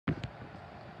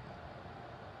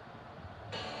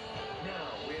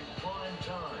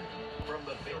from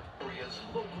the Bay Area's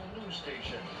local news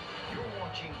station. You're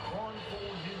watching KRON 4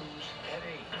 News at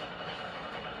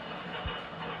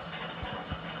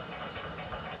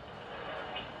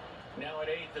 8. Now at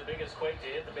 8, the biggest quake to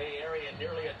hit the Bay Area in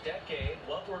nearly a decade.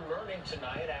 What we're learning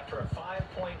tonight after a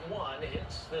 5.1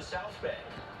 hits the South Bay.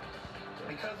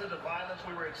 Because of the violence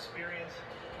we were experiencing,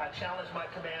 I challenged my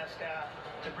command staff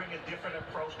to bring a different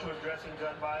approach to addressing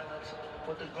gun violence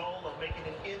with the goal of making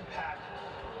an impact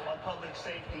on public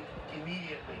safety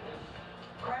immediately.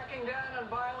 Cracking down on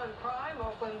violent crime,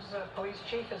 Oakland's police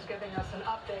chief is giving us an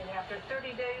update after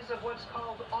 30 days of what's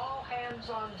called all hands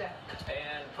on deck.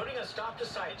 And putting a stop to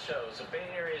sideshows, a Bay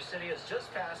Area city has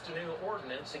just passed a new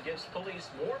ordinance that gives police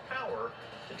more power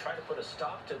to try to put a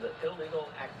stop to the illegal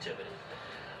activity.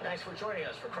 Thanks for joining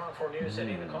us for KRON 4 News at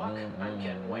 8 o'clock. I'm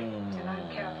Ken Wayne. And I'm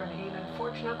Catherine Heenan.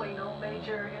 Fortunately, no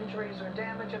major injuries or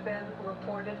damage have been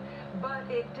reported, but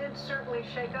it did certainly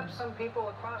shake up some people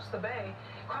across the Bay.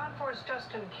 KRON 4's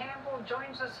Justin Campbell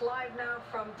joins us live now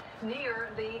from near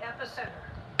the epicenter.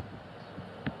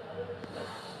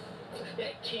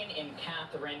 Ken and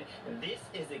Catherine, this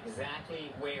is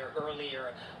exactly where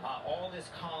earlier, all is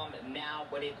calm now,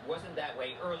 but it wasn't that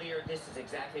way earlier. This is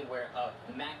exactly where a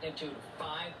magnitude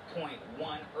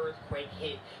 5.1 earthquake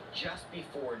hit just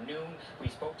before noon. We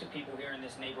spoke to people here in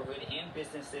this neighborhood and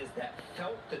businesses that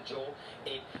felt the jolt.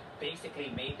 It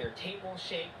basically made their tables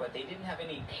shake, but they didn't have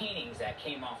any paintings that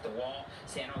came off the wall.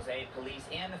 San Jose police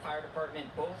and the fire department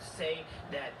both say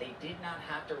that they did not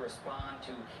have to respond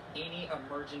to any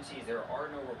emergencies. There are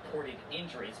no reported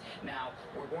injuries. Now,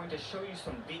 we're going to show you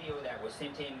some video that was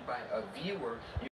sent in by a viewer.